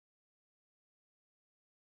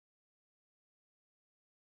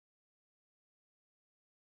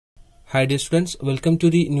Hi dear students, welcome to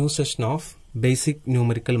the new session of Basic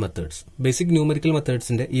Numerical Methods. Basic Numerical Methods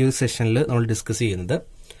in the session we will discuss the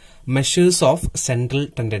measures of central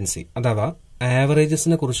tendency. അഥവാ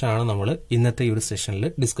averagesനെ കുറിച്ചാണ് നമ്മൾ ഇന്നത്തെ ഈ ഒരു സെഷനിൽ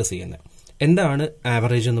discuss ചെയ്യുന്നത്. എന്താണ്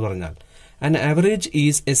average എന്ന് പറഞ്ഞാൽ? An average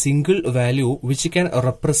is a single value which can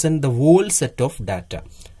represent the whole set of data.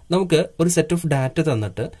 നമുക്ക് ഒരു സെറ്റ് ഓഫ് ഡാറ്റ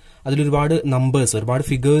തന്നിട്ട് അതിൽ ഒരുപാട് നമ്പേഴ്സ് ഒരുപാട്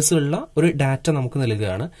ഫിഗേഴ്സ് ഉള്ള ഒരു ഡാറ്റ നമുക്ക്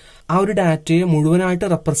നൽകുകയാണ്. ആ ഒരു ഡാറ്റയെ മുഴുവനായിട്ട്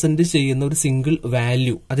റെപ്രസെന്റ് ചെയ്യുന്ന ഒരു സിംഗിൾ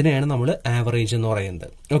വാല്യൂ, അതിനെയാണ് നമ്മൾ ആവറേജ് എന്ന് പറയുന്നത്.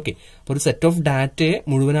 ഓക്കെ, അപ്പോൾ ഒരു സെറ്റ് ഓഫ് ഡാറ്റയെ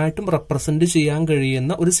മുഴുവനായിട്ടും റെപ്രസെന്റ് ചെയ്യാൻ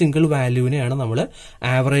കഴിയുന്ന ഒരു സിംഗിൾ വാല്യൂവിനെയാണ് നമ്മൾ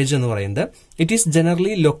ആവറേജ് എന്ന് പറയുന്നത്. It is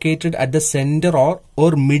generally located at the centre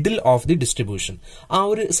or middle of the distribution. ആ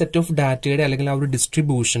ഒരു സെറ്റ് ഓഫ് ഡാറ്റയുടെ അല്ലെങ്കിൽ ആ ഒരു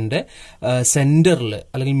ഡിസ്ട്രിബ്യൂഷന്റെ സെന്ററിൽ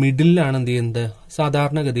അല്ലെങ്കിൽ മിഡിലാണ് എന്ത് ചെയ്യുന്നത്,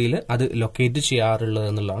 സാധാരണഗതിയിൽ അത് ലൊക്കേറ്റ് ചെയ്യാറുള്ളത്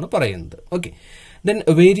എന്നുള്ളതാണ് പറയുന്നത്. Okay, then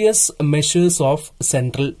various measures of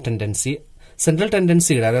central tendency. Central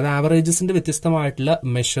ടെൻഡൻസിയുടെ അതായത് ആവറേജസിന്റെ വ്യത്യസ്തമായിട്ടുള്ള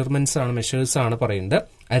മെഷേഴ്സ് ആണ് പറയുന്നത്.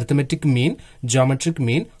 Arithmetic mean, geometric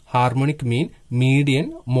mean, harmonic mean, median,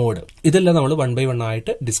 mode. ഇതെല്ലാം നമ്മൾ വൺ ബൈ വൺ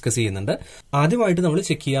ആയിട്ട് ഡിസ്കസ് ചെയ്യുന്നുണ്ട്. ആദ്യമായിട്ട് നമ്മൾ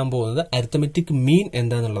ചെക്ക് ചെയ്യാൻ പോകുന്നത് അരിത്തമെറ്റിക് മീൻ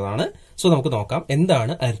എന്താന്നുള്ളതാണ്. സോ നമുക്ക് നോക്കാം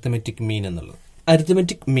എന്താണ് അരിത്തമെറ്റിക് മീൻ എന്നുള്ളത്.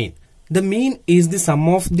 Arithmetic mean: the mean is the sum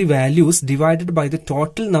of the values divided by the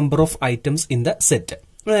total number of items in the set.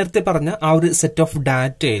 നേരത്തെ പറഞ്ഞ ആ ഒരു സെറ്റ് ഓഫ്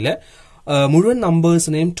ഡാറ്റയില് മുഴുവൻ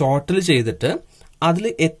നമ്പേഴ്സിനെയും ടോട്ടൽ ചെയ്തിട്ട് അതിൽ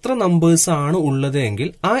എത്ര നമ്പേഴ്സ് ആണ് ഉള്ളത് എങ്കിൽ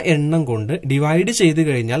ആ എണ്ണം കൊണ്ട് ഡിവൈഡ് ചെയ്ത്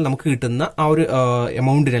കഴിഞ്ഞാൽ നമുക്ക് കിട്ടുന്ന ആ ഒരു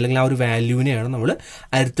എമൗണ്ടിനെ അല്ലെങ്കിൽ ആ ഒരു വാല്യൂവിനെയാണ് നമ്മൾ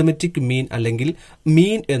അരിത്തമെറ്റിക് മീൻ അല്ലെങ്കിൽ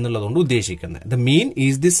മീൻ എന്നുള്ളതുകൊണ്ട് ഉദ്ദേശിക്കുന്നത്. The mean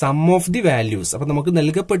is the sum of the values. അപ്പൊ നമുക്ക്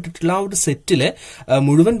നൽകപ്പെട്ടിട്ടുള്ള ആ ഒരു സെറ്റിലെ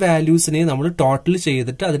മുഴുവൻ വാല്യൂസിനെ നമ്മൾ ടോട്ടൽ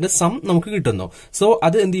ചെയ്തിട്ട് അതിന്റെ സം നമുക്ക് കിട്ടുന്നു. സോ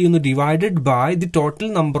അത് എന്ത് ചെയ്യുന്നു, divided by the total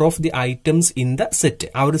number of the items in the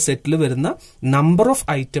set. ആ ഒരു സെറ്റിൽ വരുന്ന നമ്പർ ഓഫ്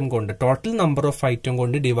ഐറ്റം കൊണ്ട്, ടോട്ടൽ നമ്പർ ഓഫ് ഐറ്റം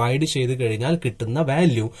കൊണ്ട് ഡിവൈഡ് ചെയ്ത് കഴിഞ്ഞാൽ കിട്ടുന്ന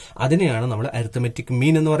വാല്യൂ, അതിനെയാണ് നമ്മൾ അരിത്തമെറ്റിക്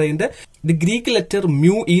മീൻ എന്ന് പറയുന്നത്. The Greek letter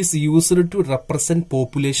mu is used to represent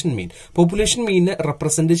population mean. Population മീനെ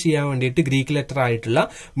റെപ്രസെന്റ് ചെയ്യാൻ വേണ്ടിയിട്ട് ഗ്രീക്ക് ലെറ്റർ ആയിട്ടുള്ള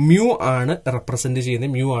മ്യൂ ആണ് റെപ്രസെന്റ്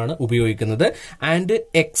ചെയ്യുന്നത്, മ്യൂ ആണ് ഉപയോഗിക്കുന്നത്. ആൻഡ്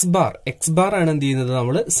എക്സ് ബാർ ആണ് എന്ത് ചെയ്യുന്നത്,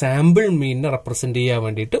 നമ്മൾ സാമ്പിൾ മീനിനെ റെപ്രസെന്റ് ചെയ്യാൻ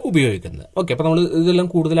വേണ്ടിയിട്ട് ഉപയോഗിക്കുന്നത്. ഓക്കെ, അപ്പൊ നമ്മൾ ഇതെല്ലാം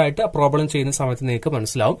കൂടുതലായിട്ട് പ്രോബ്ലം ചെയ്യുന്ന സമയത്ത് നിങ്ങൾക്ക്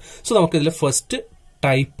മനസ്സിലാവും. സോ നമുക്ക് ഇതിൽ ഫസ്റ്റ്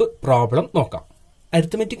ടൈപ്പ് പ്രോബ്ലം നോക്കാം.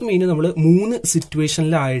 അരിത്തമെറ്റിക് മീൻ നമ്മൾ 3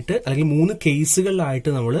 സിറ്റുവേഷനിലായിട്ട് അല്ലെങ്കിൽ 3 കേസുകളിലായിട്ട്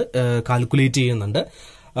നമ്മൾ കാൽക്കുലേറ്റ് ചെയ്യുന്നുണ്ട്.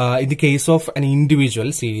 In the case of an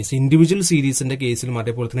individual സീരീസിന്റെ കേസിലും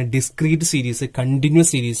അതേപോലെ തന്നെ ഡിസ്ക്രീറ്റ് സീരീസ്, കണ്ടിന്യൂസ്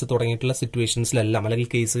സീരീസ് തുടങ്ങിയിട്ടുള്ള സിറ്റുവേഷൻസിലെല്ലാം അല്ലെങ്കിൽ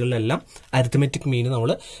കേസുകളിലെല്ലാം അരിത്തമെറ്റിക് മീൻ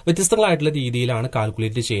നമ്മൾ വ്യത്യസ്തങ്ങളായിട്ടുള്ള രീതിയിലാണ്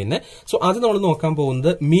കാൽക്കുലേറ്റ് ചെയ്യുന്നത്. സോ അത് നമ്മൾ നോക്കാൻ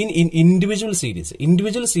പോകുന്നത് മീൻ ഇൻ ഇൻഡിവിജ്വൽ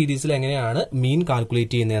സീരീസിൽ എങ്ങനെയാണ് മീൻ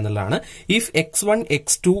കാൽക്കുലേറ്റ് ചെയ്യുന്നത് എന്നുള്ളതാണ്. If x1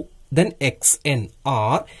 x2 then xn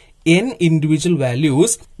are n individual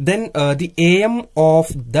values, then the AM of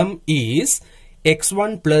them is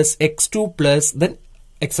x1 plus x2 plus then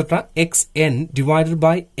etc. xn divided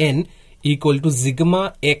by n equal to sigma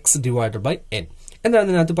x divided by n. എന്താണ്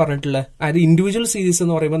ഇതിനകത്ത് പറഞ്ഞിട്ടുള്ളത്? അതായത് individual series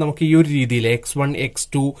എന്ന് പറയുമ്പോൾ നമുക്ക് ഈ ഒരു രീതിയിൽ x1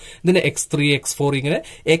 x2 ഇതിന് x3 x4 ഇങ്ങനെ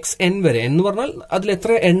xn വരെ എന്ന് പറഞ്ഞാൽ അതിൽ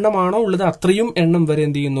എത്ര എണ്ണമാണോ ഉള്ളത് അത്രയും എണ്ണം വരെ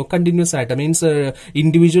എന്ത് ചെയ്യുന്നു, കണ്ടിന്യൂസ് ആയിട്ട്, മീൻസ്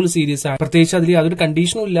ഇൻഡിവിജ്വൽ സീരീസ് ആയിട്ട്, പ്രത്യേകിച്ച് അതിൽ യാതൊരു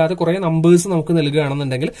കണ്ടീഷനും ഇല്ലാതെ കുറെ നമ്പേഴ്സ് നമുക്ക്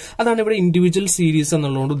നൽകുകയാണെന്നുണ്ടെങ്കിൽ അതാണ് ഇവിടെ ഇൻഡിവിജ്വൽ സീരീസ്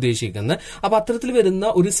എന്നുള്ളതുകൊണ്ട് ഉദ്ദേശിക്കുന്നത്. അപ്പൊ അത്തരത്തിൽ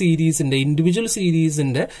വരുന്ന ഒരു സീരീസിന്റെ, ഇൻഡിവിജ്വൽ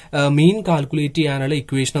സീരീസിന്റെ മീൻ കാൽക്കുലേറ്റ് ചെയ്യാനുള്ള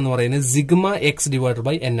ഇക്വേഷൻ എന്ന് പറയുന്നത് sigma X divided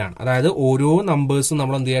by N ആണ്. അതായത് ഓരോ നമ്പേഴ്സും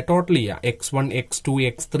നമ്മൾ എന്ത് ചെയ്യുക, ടോട്ടൽ ചെയ്യുക. x1 x2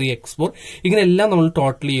 x3 x4 ഇങ്ങനെ എല്ലാം നമ്മൾ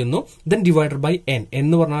ടോട്ടൽ ചെയ്യുന്നു. ദെൻ ഡിവൈഡഡ് ബൈ n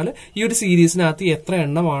എന്ന് പറഞ്ഞാൽ ഈ ഒരു സീരീസിനകത്ത് എത്ര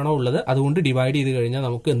എണ്ണമാണോ ഉള്ളത് അതുകൊണ്ട് ഡിവൈഡ് ചെയ്ത് കഴിഞ്ഞാൽ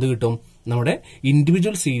നമുക്ക് എന്ത് കിട്ടും, നമ്മുടെ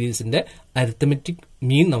ഇൻഡിവിജ്വൽ സീരീസിന്റെ അരിത്തമെറ്റിക്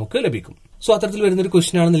മീൻ നമുക്ക് ലഭിക്കും. സോ അത്തരത്തിൽ വരുന്ന ഒരു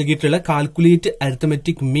ക്വസ്റ്റ്യൻ ആണ് നൽകിയിട്ടുള്ളത്. Calculate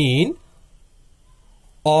arithmetic mean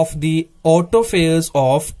of the auto fairs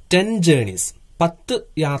of 10 journeys. 10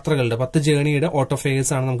 യാത്രകളുടെ 10 ജേർണിയുടെ auto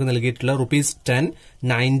fairs ആണ് നമുക്ക് നൽകിയിട്ടുള്ള. ₹10,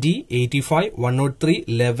 90, 85, 103,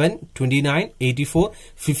 11, 29, 84,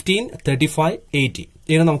 15, 35, 80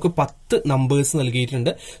 ഇങ്ങനെ നമുക്ക് 10 നമ്പേഴ്സ്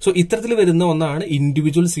നൽകിയിട്ടുണ്ട്. സോ ഇത്തരത്തിൽ വരുന്ന ഒന്നാണ്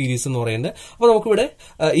ഇൻഡിവിജ്വൽ സീരീസ് എന്ന് പറയുന്നത്. അപ്പൊ നമുക്കിവിടെ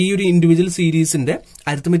ഈ ഒരു ഇൻഡിവിജ്വൽ സീരീസിന്റെ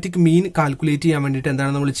അരിത്തമെറ്റിക് മീൻ കാൽക്കുലേറ്റ് ചെയ്യാൻ വേണ്ടിയിട്ട്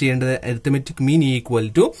എന്താണ് നമ്മൾ ചെയ്യേണ്ടത്? Arithmetic mean equal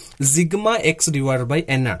to sigma X divided by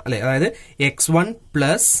N ആണ് അല്ലെ. അതായത് x1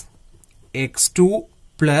 plus x2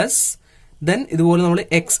 plus then ഇതുപോലെ നമ്മൾ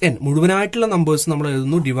xn മുഴുവനായിട്ടുള്ള നമ്പേഴ്സ് നമ്മൾ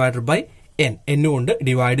എഴുതുന്നു ഡിവൈഡഡ് ബൈ n കൊണ്ട്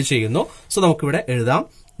ഡിവൈഡ് ചെയ്യുന്നു. സോ നമുക്കിവിടെ എഴുതാം.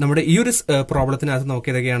 നമ്മുടെ ഈ ഒരു പ്രോബ്ലത്തിനകത്ത്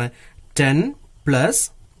നമുക്ക് ഏതൊക്കെയാണ്? 10 plus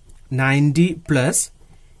 90 plus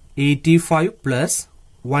 85 plus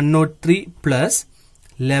 103 plus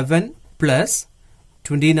 11 plus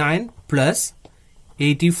 29 plus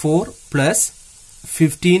 84 plus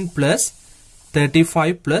 15 plus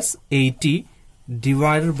 35 plus 80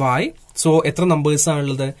 divided by, so എത്ര നമ്പേഴ്സ്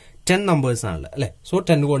ആണുള്ളത്? 10 നമ്പേഴ്സ് ആണല്ലോ അല്ലെ. സോ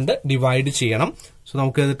 10 കൊണ്ട് ഡിവൈഡ് ചെയ്യണം. സോ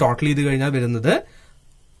നമുക്ക് ഇത് ടോട്ടൽ ചെയ്ത് കഴിഞ്ഞാൽ വരുന്നത്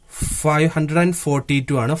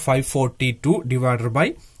 542 ആണ്. 542 ഡിവൈഡഡ് ബൈ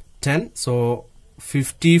 10. സോ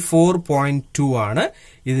 54.2 ആണ്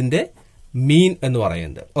ഇതിന്റെ മീൻ എന്ന്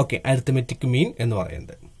പറയുന്നത്. ഓക്കെ, അരിത്തമെറ്റിക് മീൻ എന്ന്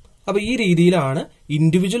പറയുന്നത്. അപ്പൊ ഈ രീതിയിലാണ്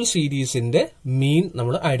ഇൻഡിവിജ്വൽ സീരീസിന്റെ മീൻ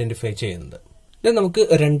നമ്മൾ ഐഡന്റിഫൈ ചെയ്യുന്നത്. ഇനി നമുക്ക്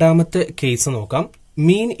രണ്ടാമത്തെ കേസ് നോക്കാം.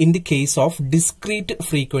 Mean in the case of discrete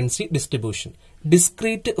frequency distribution.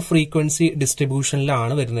 Discrete frequency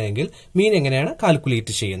ഡിസ്ട്രിബ്യൂഷനിലാണ് വരുന്നതെങ്കിൽ മീൻ എങ്ങനെയാണ്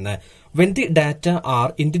കാൽക്കുലേറ്റ് ചെയ്യുന്നത്? When the data are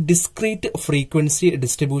in the discrete frequency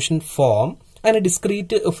distribution form. അങ്ങനെ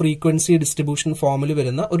ഡിസ്ക്രീറ്റ് ഫ്രീക്വൻസി ഡിസ്ട്രിബ്യൂഷൻ ഫോമിൽ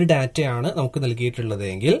വരുന്ന ഒരു ഡാറ്റയാണ് നമുക്ക്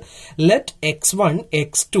നൽകിയിട്ടുള്ളതെങ്കിൽ let x1,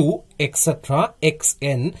 x2, etc.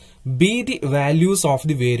 xn be the values of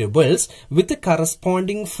the variables with the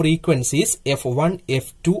corresponding frequencies f1,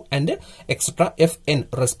 f2 and etc. fn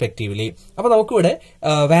respectively. അപ്പൊ നമുക്കിവിടെ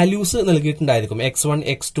values നൽകിയിട്ടുണ്ടായിരിക്കും. x1,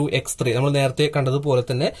 x2, x3 നമ്മൾ നേരത്തെ കണ്ടതുപോലെ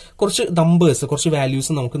തന്നെ കുറച്ച് നമ്പേഴ്സ്, കുറച്ച്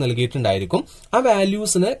വാല്യൂസ് നമുക്ക് നൽകിയിട്ടുണ്ടായിരിക്കും. ആ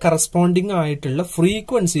വാല്യൂസിന് കറസ്പോണ്ടിങ് ആയിട്ടുള്ള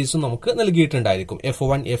ഫ്രീക്വൻസീസും നമുക്ക് നൽകിയിട്ടുണ്ടായിരിക്കും.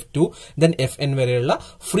 f1, f2 then fn വരെയുള്ള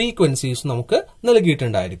ഫ്രീക്വൻസീസ് നമുക്ക്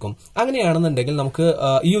നൽകിയിട്ടുണ്ടായിരിക്കും. അങ്ങനെയാണെന്നുണ്ടെങ്കിൽ നമുക്ക്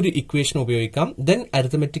ഈ ഒരു ഇക്വേഷൻ ഉപയോഗിക്കാം. then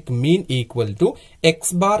arithmetic mean equal to x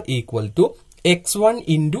bar equal to x1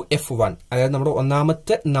 into f1, അതായത് നമ്മുടെ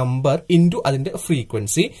ഒന്നാമത്തെ നമ്പർ ഇൻറ്റു അതിന്റെ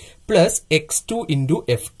frequency plus x2 into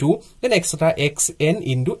f2 then extra xn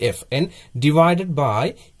into fn divided by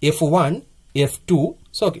f1, f2.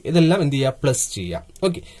 So okay, ഇതെല്ലാം എന്ത് ചെയ്യുക, plus ചെയ്യാം.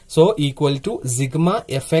 Okay, so equal to sigma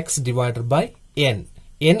F X divided by N.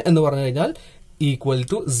 N എന്ന് പറഞ്ഞു കഴിഞ്ഞാൽ equal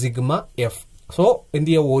to sigma F. So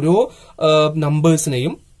എന്ത് ചെയ്യുക, ഓരോ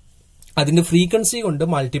നമ്പേഴ്സിനെയും അതിന്റെ ഫ്രീക്വൻസി കൊണ്ട്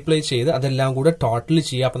മൾട്ടിപ്ലൈ ചെയ്ത് അതെല്ലാം കൂടെ ടോട്ടൽ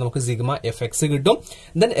ചെയ്യുക. അപ്പൊ നമുക്ക് സിഗ്മ എഫ് എക്സ് കിട്ടും.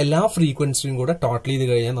 ദെൻ എല്ലാ ഫ്രീക്വൻസിയും കൂടെ ടോട്ടൽ ചെയ്ത്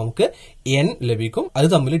കഴിഞ്ഞാൽ നമുക്ക് എൻ ലഭിക്കും. അത്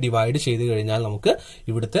തമ്മിൽ ഡിവൈഡ് ചെയ്ത് കഴിഞ്ഞാൽ നമുക്ക്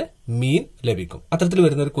ഇവിടുത്തെ മീൻ ലഭിക്കും. അത്തരത്തിൽ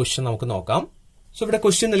വരുന്ന ഒരു ക്വസ്റ്റ്യൻ നമുക്ക് നോക്കാം. സോ ഇവിടെ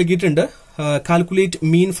ക്വസ്റ്റ്യൻ നൽകിയിട്ടുണ്ട്, calculate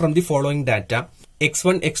mean from the following data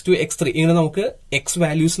x1, x2, x3 ഇങ്ങനെ നമുക്ക് എക്സ്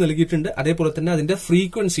വാല്യൂസ് നൽകിയിട്ടുണ്ട്. അതേപോലെ തന്നെ അതിന്റെ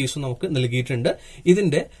ഫ്രീക്വൻസീസും നമുക്ക് നൽകിയിട്ടുണ്ട്.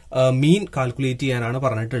 ഇതിന്റെ മീൻ കാൽക്കുലേറ്റ് ചെയ്യാനാണ്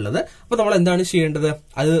പറഞ്ഞിട്ടുള്ളത്. അപ്പൊ നമ്മൾ എന്താണ് ചെയ്യേണ്ടത്?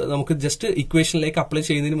 അത് നമുക്ക് ജസ്റ്റ് ഇക്വേഷനിലേക്ക് അപ്ലൈ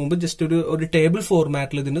ചെയ്യുന്നതിന് മുമ്പ് ജസ്റ്റ് ഒരു ടേബിൾ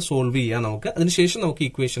ഫോർമാറ്റിൽ ഇതിനെ സോൾവ് ചെയ്യാം നമുക്ക്. അതിനുശേഷം നമുക്ക്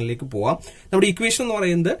ഇക്വേഷനിലേക്ക് പോവാം. നമ്മുടെ ഇക്വേഷൻ എന്ന്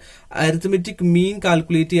പറയുന്നത് അരിത്തമെറ്റിക് മീൻ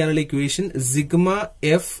കാൽക്കുലേറ്റ് ചെയ്യാനുള്ള equation sigma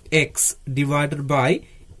F X divided by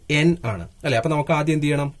N ആണ് അല്ലെ. അപ്പൊ നമുക്ക് ആദ്യം എന്ത്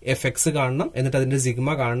ചെയ്യണം, എഫ് എക്സ് കാണണം, എന്നിട്ട് അതിന്റെ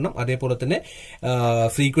സിഗ്മ കാണണം, അതേപോലെ തന്നെ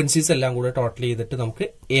ഫ്രീക്വൻസീസ് എല്ലാം കൂടെ ടോട്ടൽ ചെയ്തിട്ട് നമുക്ക്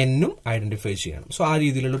എന്നും ഐഡന്റിഫൈ ചെയ്യണം. സോ ആ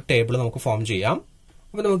രീതിയിലുള്ള ഒരു ടേബിൾ നമുക്ക് ഫോം ചെയ്യാം.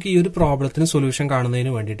 അപ്പൊ നമുക്ക് ഈ ഒരു പ്രോബ്ലത്തിന് സൊല്യൂഷൻ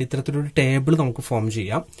കാണുന്നതിന് വേണ്ടിയിട്ട് ഇത്തരത്തിലൊരു ടേബിൾ നമുക്ക് ഫോം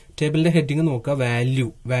ചെയ്യാം. ടേബിളിന്റെ ഹെഡിങ് നോക്കുക,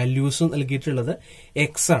 വാല്യൂസ് നൽകിയിട്ടുള്ളത്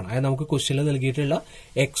എക്സ് ആണ്. അതായത് നമുക്ക് ക്വസ്റ്റ്യനിൽ നൽകിയിട്ടുള്ള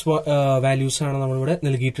എക്സ് വാല്യൂസ് ആണ് നമ്മളിവിടെ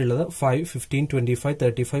നൽകിയിട്ടുള്ളത്. 5, 15, 25,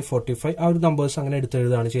 35, 45 ആ ഒരു നമ്പേഴ്സ് അങ്ങനെ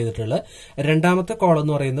എടുത്തെഴുതാണ് ചെയ്തിട്ടുള്ളത്. രണ്ടാമത്തെ കോളം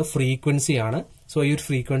എന്ന് പറയുന്നത് ഫ്രീക്വൻസി ആണ്. സോ ഈ ഒരു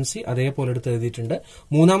ഫ്രീക്വൻസി അതേപോലെ എടുത്ത് എഴുതിയിട്ടുണ്ട്.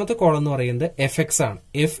 മൂന്നാമത്തെ കോളം എന്ന് പറയുന്നത് എഫ് എക്സ് ആണ്.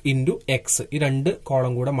 എഫ് ഇൻറ്റു എക്സ്, ഈ രണ്ട്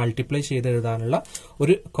കോളം കൂടെ മൾട്ടിപ്ലൈ ചെയ്ത് എഴുതാനുള്ള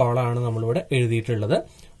ഒരു കോളാണ് നമ്മളിവിടെ എഴുതിയിട്ടുള്ളത്.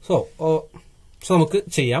 സോ നമുക്ക്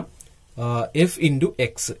ചെയ്യാം. എഫ് ഇൻറ്റു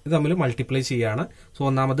എക്സ് ഇത് തമ്മിൽ മൾട്ടിപ്ലൈ ചെയ്യാണ്. സോ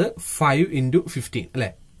ഒന്നാമത് 5 into 15 അല്ലെ.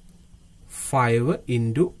 5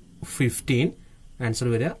 into 15 ആൻസർ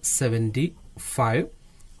വരിക 75.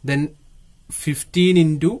 ദെൻ 15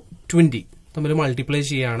 into 20 തമ്മിൽ മൾട്ടിപ്ലൈ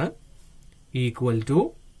ചെയ്യാണ്, equal to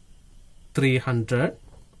 300.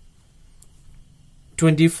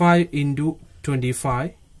 25 into 25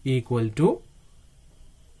 equal to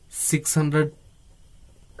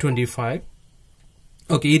 625.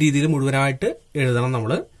 Okay, ഈ രീതിയിൽ മുഴുവനായിട്ട് എഴുതണം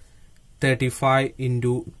നമ്മൾ. 35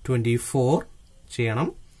 into 24 ചെയ്യണം.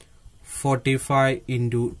 45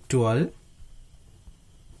 into 12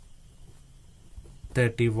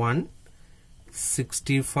 31.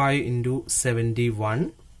 65 into 71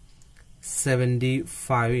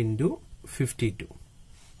 75 into 52.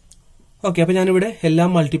 ഓക്കെ, അപ്പൊ ഞാനിവിടെ എല്ലാം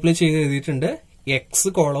മൾട്ടിപ്ലൈ ചെയ്ത് എഴുതിയിട്ടുണ്ട്. X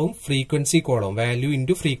കോളവും frequency കോളവും value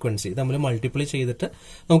into frequency തമ്മിൽ മൾട്ടിപ്ലൈ ചെയ്തിട്ട്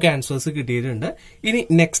നമുക്ക് ആൻസേഴ്സ് കിട്ടിയിട്ടുണ്ട്. ഇനി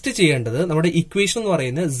നെക്സ്റ്റ് ചെയ്യേണ്ടത് നമ്മുടെ ഇക്വേഷൻ എന്ന്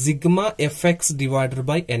പറയുന്നത് sigma F X divided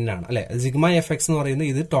by N ആണ് അല്ലെ. സിഗ്മ എഫ് എക്സ് എന്ന് പറയുന്നത്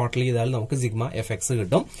ഇത് ടോട്ടൽ ചെയ്താൽ നമുക്ക് സിഗ്മ എഫ് എക്സ്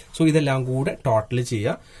കിട്ടും. സോ ഇതെല്ലാം കൂടെ ടോട്ടൽ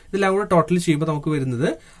ചെയ്യുക. ഇതെല്ലാം കൂടെ ടോട്ടൽ ചെയ്യുമ്പോൾ നമുക്ക് വരുന്നത്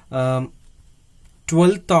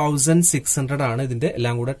 12,600 ആണ് ഇതിന്റെ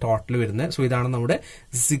എല്ലാം കൂടെ ടോട്ടൽ വരുന്നത്. സോ ഇതാണ് നമ്മുടെ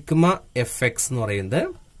സിഗ്മ എഫ് എക്സ് എന്ന് പറയുന്നത്.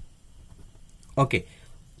 ഓക്കെ,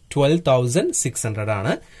 12,600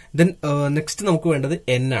 ആണ്. ദെൻ നെക്സ്റ്റ് നമുക്ക് വേണ്ടത്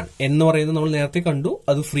എൻ ആണ്. എൻ എന്ന് പറയുന്നത് നമ്മൾ നേരത്തെ കണ്ടു,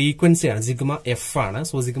 അത് ഫ്രീക്വൻസി ആണ്, സിഗ്മ എഫ് ആണ്.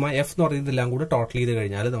 സോ സിഗ്മ എഫ് എന്ന് പറയുന്നത് എല്ലാം കൂടെ ടോട്ടൽ ചെയ്ത്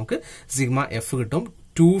കഴിഞ്ഞാൽ നമുക്ക് സിഗ്മ എഫ് കിട്ടും.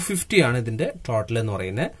 250 ആണ് ഇതിന്റെ ടോട്ടൽ എന്ന്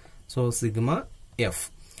പറയുന്നത്. സോ സിഗ്മ എഫ്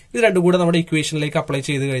ഇത് രണ്ടും കൂടെ നമ്മുടെ ഇക്വേഷനിലേക്ക് അപ്ലൈ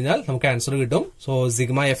ചെയ്ത് കഴിഞ്ഞാൽ നമുക്ക് ആൻസർ കിട്ടും. So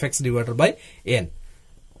sigma F X divided by N.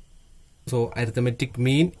 So arithmetic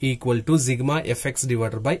mean equal to sigma F X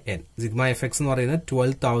divided by N. Sigma F X എന്ന് പറയുന്നത്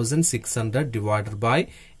 12,600 ഡിവൈഡഡ് ബൈ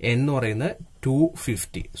എൻ എന്ന് പറയുന്നത്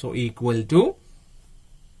 250. So equal to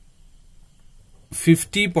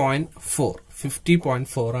 50.4.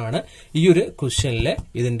 50.4 ആണ് ഈ ഒരു ക്വസ്റ്റ്യനിലെ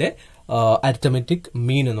ഇതിന്റെ അരിത്തമെറ്റിക്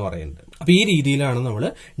മീൻ എന്ന് പറയുന്നത്. അപ്പൊ ഈ രീതിയിലാണ് നമ്മൾ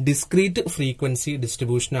ഡിസ്ക്രീറ്റ് ഫ്രീക്വൻസി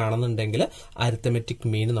ഡിസ്ട്രിബ്യൂഷൻ ആണെന്നുണ്ടെങ്കിൽ അരിത്തമെറ്റിക്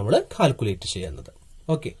മീൻ നമ്മൾ കാൽക്കുലേറ്റ് ചെയ്യുന്നത്.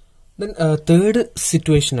 ഓക്കെ, ദെൻ തേർഡ്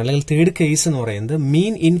സിറ്റുവേഷൻ അല്ലെങ്കിൽ തേർഡ് കേസ് എന്ന് പറയുന്നത്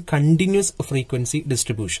mean in continuous frequency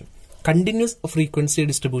distribution. Continuous frequency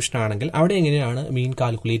distribution ആണെങ്കിൽ അവിടെ എങ്ങനെയാണ് മീൻ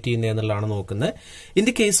കാൽക്കുലേറ്റ് ചെയ്യുന്നത് എന്നുള്ളതാണ് നോക്കുന്നത്. In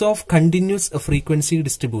the case of continuous frequency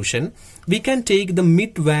distribution we can take the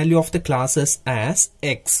mid value of the classes as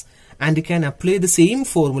X and can apply the same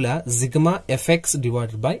formula sigma F X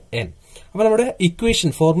divided by N. അപ്പൊ നമ്മുടെ equation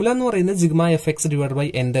formula എന്ന് പറയുന്നത് sigma F X divide by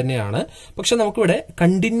N തന്നെയാണ്. പക്ഷെ നമുക്കിവിടെ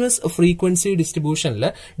continuous frequency ഡിസ്ട്രിബ്യൂഷനിൽ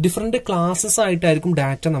different classes ആയിട്ടായിരിക്കും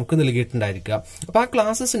data നമുക്ക് നൽകിയിട്ടുണ്ടായിരിക്കുക. അപ്പൊ ആ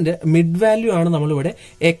ക്ലാസസിന്റെ മിഡ് വാല്യൂ ആണ് നമ്മളിവിടെ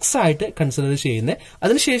എക്സ് ആയിട്ട് കൺസിഡർ ചെയ്യുന്നത്.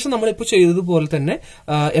 അതിനുശേഷം നമ്മളിപ്പോൾ ചെയ്തതുപോലെ തന്നെ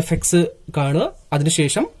എഫ് എക്സ് കാണുക,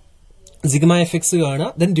 അതിനുശേഷം സിഗ്മ എഫ് എക്സ് കാണുക,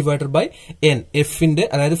 ദെൻ ഡിവൈഡഡ് ബൈ എൻ, എഫിന്റെ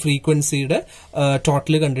അതായത് ഫ്രീക്വൻസിയുടെ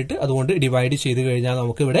ടോട്ടൽ കണ്ടിട്ട് അതുകൊണ്ട് ഡിവൈഡ് ചെയ്ത് കഴിഞ്ഞാൽ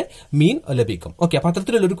നമുക്ക് ഇവിടെ മീൻ ലഭിക്കും. ഓക്കെ, അപ്പൊ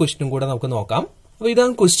അത്തരത്തിലുള്ളൊരു ക്വസ്റ്റ്യൻ കൂടെ നമുക്ക് നോക്കാം. അപ്പൊ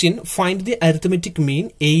ഇതാണ് question. Find the arithmetic mean.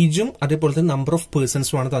 ഏജും അതേപോലെ തന്നെ നമ്പർ ഓഫ്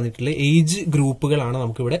പേഴ്സൺസും ആണ് തന്നിട്ടുള്ളത്. ഏജ് ഗ്രൂപ്പുകളാണ്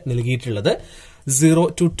നമുക്ക് ഇവിടെ നൽകിയിട്ടുള്ളത്. 0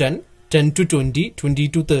 to 10, 10 to 20, 20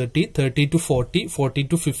 to 30, 30 to 40, 40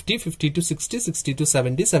 to 50, 50 to 60, 60 to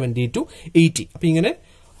 70, 70 to 80. അപ്പൊ ഇങ്ങനെ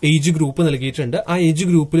ഏജ് ഗ്രൂപ്പ് നൽകിയിട്ടുണ്ട്. ആ ഏജ്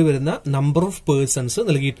ഗ്രൂപ്പിൽ വരുന്ന നമ്പർ ഓഫ് പേഴ്സൺസ്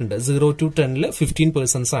നൽകിയിട്ടുണ്ട്. 0 to 10 15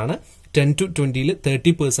 പേഴ്സൺസ് ആണ്, 10 to 20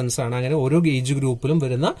 30 പേഴ്സൺസ് ആണ്. അങ്ങനെ ഓരോ ഏജ് ഗ്രൂപ്പിലും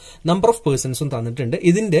വരുന്ന നമ്പർ ഓഫ് പേഴ്സൺസും തന്നിട്ടുണ്ട്.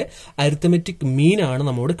 ഇതിന്റെ അരിത്തമെറ്റിക് മീൻ ആണ്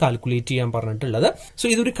നമ്മോട് കാൽക്കുലേറ്റ് ചെയ്യാൻ പറഞ്ഞിട്ടുള്ളത്. സോ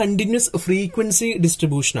ഇതൊരു കണ്ടിന്യൂസ് ഫ്രീക്വൻസി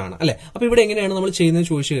ഡിസ്ട്രിബ്യൂഷൻ ആണ് അല്ലെ. അപ്പൊ ഇവിടെ എങ്ങനെയാണ് നമ്മൾ ചെയ്യുന്നത്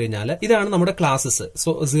ചോദിച്ചു കഴിഞ്ഞാൽ ഇതാണ് നമ്മുടെ ക്ലാസസ്. സോ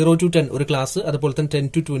 0 to 10 ഒരു ക്ലാസ്, അതുപോലെ തന്നെ 10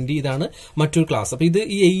 to 20 ഇതാണ് മറ്റൊരു ക്ലാസ്. അപ്പൊ ഇത്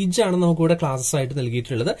ഈ ഏജ് ആണ് നമുക്ക് ഇവിടെ ക്ലാസസ് ആയിട്ട്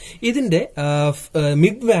നൽകിയിട്ടുള്ളത്. ഇതിന്റെ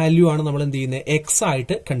മിഡ് വാല്യൂ ആണ് നമ്മൾ എന്ത് ചെയ്യുന്നത്, എക്സ്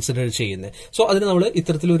ആയിട്ട് കൺസിഡർ ചെയ്യുന്നത്. സോ അതിന് നമ്മൾ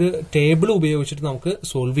ഇത്തരത്തിലൊരു ടേബിൾ ഉപയോഗിച്ചിട്ട് നമുക്ക്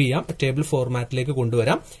സോൾവ് ചെയ്യാം. ടേബിൾ ഫോർമാറ്റിലേക്ക്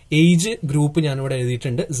കൊണ്ടുവരാം. ഏജ് ഗ്രൂപ്പ് ഞാനിവിടെ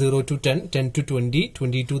എഴുതിയിട്ടുണ്ട്. 0 to 10, 10 to 20,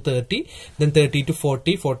 20 to 30, then 30 to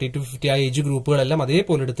 40, 40 to 50 ആ ഏജ് ഗ്രൂപ്പുകളെല്ലാം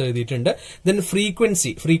അതേപോലെ എടുത്ത് എഴുതിയിട്ടുണ്ട്. ദെൻ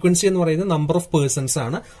ഫ്രീക്വൻസി എന്ന് പറയുന്നത് നമ്പർ ഓഫ് പേഴ്സൺസ്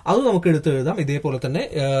ആണ്. അത് നമുക്ക് എടുത്ത് എഴുതാം. ഇതേപോലെ തന്നെ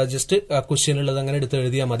ജസ്റ്റ് ക്വസ്റ്റ്യൻ ഉള്ളത് അങ്ങനെ എടുത്ത്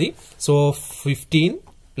എഴുതിയാൽ മതി. സോ 15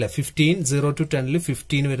 0 to 10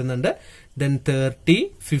 15 വരുന്നുണ്ട്. ദെൻ 30,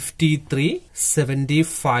 53,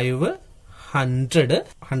 75, 100,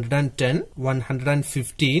 110,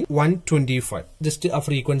 115, 125 ജസ്റ്റ് ആ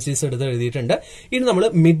ഫ്രീക്വൻസീസ് എടുത്ത് എഴുതിയിട്ടുണ്ട്. ഇനി നമ്മൾ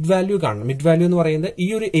മിഡ് വാല്യൂ കാണണം. മിഡ് വാല്യൂ എന്ന് പറയുന്നത് ഈ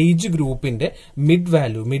ഒരു ഏജ് ഗ്രൂപ്പിന്റെ മിഡ്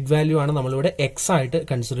വാല്യൂ ആണ് നമ്മളിവിടെ എക്സ് ആയിട്ട്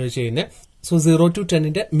കൺസിഡർ ചെയ്യുന്നത്. സോ 0 to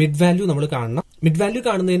 10 മിഡ് വാല്യൂ നമ്മൾ കാണണം. മിഡ് വാല്യൂ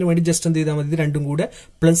കാണുന്നതിന് വേണ്ടി ജസ്റ്റ് എന്ത് ചെയ്താൽ മതി, ഇത് രണ്ടും കൂടെ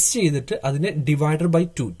പ്ലസ് ചെയ്തിട്ട് അതിനെ ഡിവൈഡഡ് ബൈ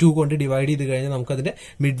 2 കൊണ്ട് ഡിവൈഡ് ചെയ്ത് കഴിഞ്ഞാൽ നമുക്ക് അതിന്റെ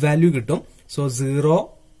മിഡ് വാല്യൂ കിട്ടും. സോ 0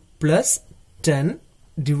 plus 10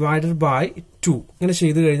 divided by 2 ഇങ്ങനെ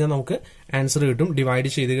ചെയ്ത് കഴിഞ്ഞാൽ നമുക്ക് ആൻസർ കിട്ടും. ഡിവൈഡ്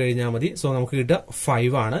ചെയ്ത് കഴിഞ്ഞാൽ മതി. സോ നമുക്ക് കിട്ടുക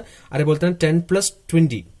 5 ആണ്. അതേപോലെ തന്നെ 10 plus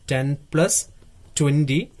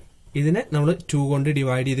 20 ഇതിനെ നമ്മൾ 2 കൊണ്ട്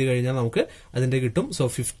ഡിവൈഡ് ചെയ്ത് കഴിഞ്ഞാൽ നമുക്ക് അതിന്റെ കിട്ടും. സോ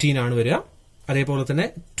 15 ആണ് വരിക. അതേപോലെ തന്നെ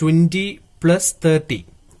 20 plus 30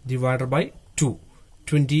 divided by 2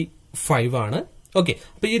 25 ആണ്. ഓക്കെ,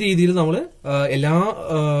 അപ്പൊ ഈ രീതിയിൽ നമ്മൾ എല്ലാ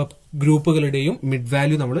ഗ്രൂപ്പുകളുടെയും മിഡ്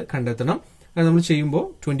വാല്യൂ നമ്മൾ കണ്ടെത്തണം. നമ്മൾ ചെയ്യുമ്പോൾ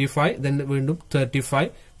 25, ദെൻ വീണ്ടും 35,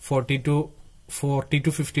 40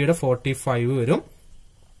 to 50യുടെ 45 വരും.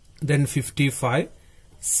 ദെൻ 55,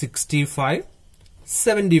 65,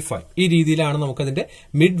 75 ഈ രീതിയിലാണ് നമുക്കതിന്റെ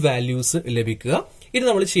മിഡ് വാല്യൂസ് ലഭിക്കുക. ഇത്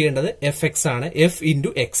നമ്മൾ ചെയ്യേണ്ടത് എഫ് എക്സ് ആണ്. F into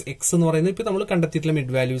X. എക്സ് എന്ന് പറയുന്നത് ഇപ്പൊ നമ്മൾ കണ്ടെത്തിയിട്ടുള്ള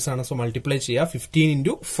മിഡ് വാല്യൂസ് ആണ്. സോ മൾട്ടിപ്ലൈ ചെയ്യുക. 15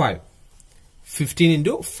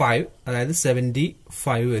 into 5 അതായത്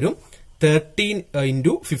 75 വരും. 13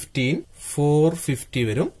 into 15 450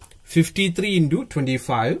 വരും. 53 into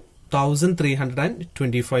 25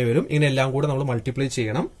 1325 വരും. ഇങ്ങനെ എല്ലാം കൂടെ നമ്മൾ മൾട്ടിപ്ലൈ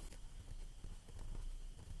ചെയ്യണം.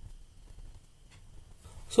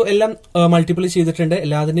 സോ എല്ലാം മൾട്ടിപ്ലൈ ചെയ്തിട്ടുണ്ട്.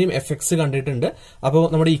 എല്ലാത്തിന്റെയും എഫ് എക്സ് കണ്ടിട്ടുണ്ട്. അപ്പോൾ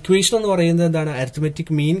നമ്മുടെ ഇക്വേഷൻ എന്ന് പറയുന്നത് എന്താണ്,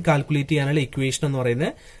 അരിത്മെറ്റിക് മീൻ കാൽക്കുലേറ്റ് ചെയ്യാനുള്ള ഇക്വേഷൻ എന്ന്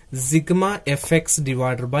പറയുന്നത് sigma F X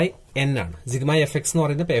divided by N ആണ്. സിഗ്മ എഫ് എക്സ് എന്ന്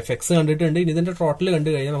പറയുന്നത് എഫ് എക്സ് കണ്ടിട്ടുണ്ട്. ഇനി ഇതിന്റെ ടോട്ടൽ കണ്ടു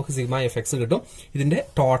കഴിഞ്ഞാൽ നമുക്ക് സിഗ്മ എഫ് എക്സ് കിട്ടും. ഇതിന്റെ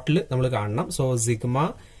ടോട്ടൽ നമ്മൾ കാണണം. സോ സിഗ്മ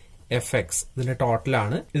എഫ് എക്സ് ഇതിന്റെ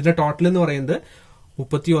ടോട്ടലാണ്. ഇതിന്റെ ടോട്ടൽ എന്ന് പറയുന്നത്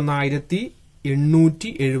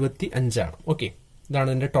 31,875 ആണ്. ഓക്കെ, ഇതാണ്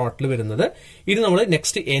ഇതിന്റെ ടോട്ടൽ വരുന്നത്. ഇനി നമ്മൾ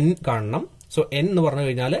നെക്സ്റ്റ് എൻ കാണണം. സോ എൻ എന്ന് പറഞ്ഞു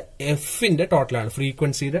കഴിഞ്ഞാൽ എഫിന്റെ ടോട്ടലാണ്,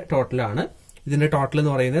 ഫ്രീക്വൻസിയുടെ ടോട്ടലാണ്. ഇതിന്റെ ടോട്ടൽ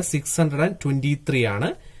എന്ന് പറയുന്നത് 623 ആണ്.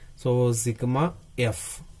 So sigma F.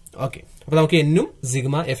 ഓക്കെ, അപ്പൊ നമുക്ക് എന്നും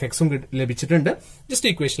സിഗ്മ എഫ് എക്സും ലഭിച്ചിട്ടുണ്ട്. ജസ്റ്റ്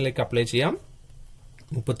ഇക്വേഷനിലേക്ക് അപ്ലൈ ചെയ്യാം.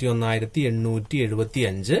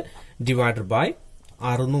 31,875 ഡിവൈഡഡ് ബൈ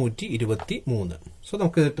 623. സോ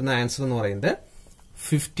നമുക്ക് കിട്ടുന്ന ആൻസർ എന്ന് പറയുന്നത്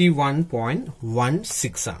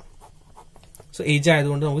 51.16 ആണ്. സോ ഏജ്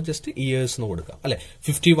ആയതുകൊണ്ട് നമുക്ക് ജസ്റ്റ് ഇയേഴ്സ് എന്ന് കൊടുക്കാം അല്ലെ.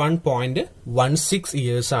 51.16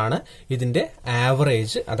 ഇയേഴ്സ് ആണ് ഇതിന്റെ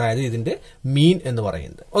ആവറേജ്, അതായത് ഇതിന്റെ മീൻ എന്ന്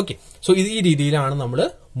പറയുന്നത്. ഓക്കെ, സോ ഇത് ഈ രീതിയിലാണ് നമ്മൾ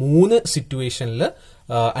 3 സിറ്റുവേഷനിൽ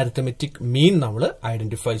അരിത്തമെറ്റിക് മീൻ നമ്മൾ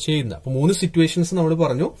ഐഡന്റിഫൈ ചെയ്യുന്നത്. അപ്പൊ 3 സിറ്റുവേഷൻസ് നമ്മൾ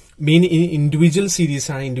പറഞ്ഞു. മീൻ ഇൻ ഇൻഡിവിജ്വൽ സീരീസ്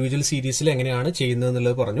ആണ്, ഇൻഡിവിജ്വൽ സീരീസിൽ എങ്ങനെയാണ് ചെയ്യുന്നത്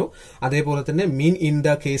എന്നുള്ളത് പറഞ്ഞു. അതേപോലെ തന്നെ mean in the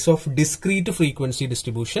case of discrete frequency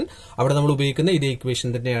distribution, അവിടെ നമ്മൾ ഉപയോഗിക്കുന്ന ഇതേ ഇക്വേഷൻ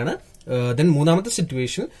തന്നെയാണ്. ദെൻ മൂന്നാമത്തെ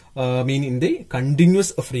situation mean in the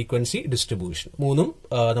continuous frequency distribution. മൂന്നും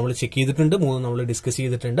നമ്മൾ ചെക്ക് ചെയ്തിട്ടുണ്ട്, മൂന്നും നമ്മൾ ഡിസ്കസ്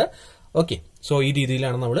ചെയ്തിട്ടുണ്ട്. ഓക്കെ, സോ ഈ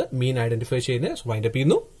രീതിയിലാണ് നമ്മൾ മീൻ ഐഡന്റിഫൈ ചെയ്യുന്നത്. സോ വൈൻഡ് അപ്പ്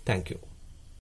ചെയ്യുന്നു. Thank you.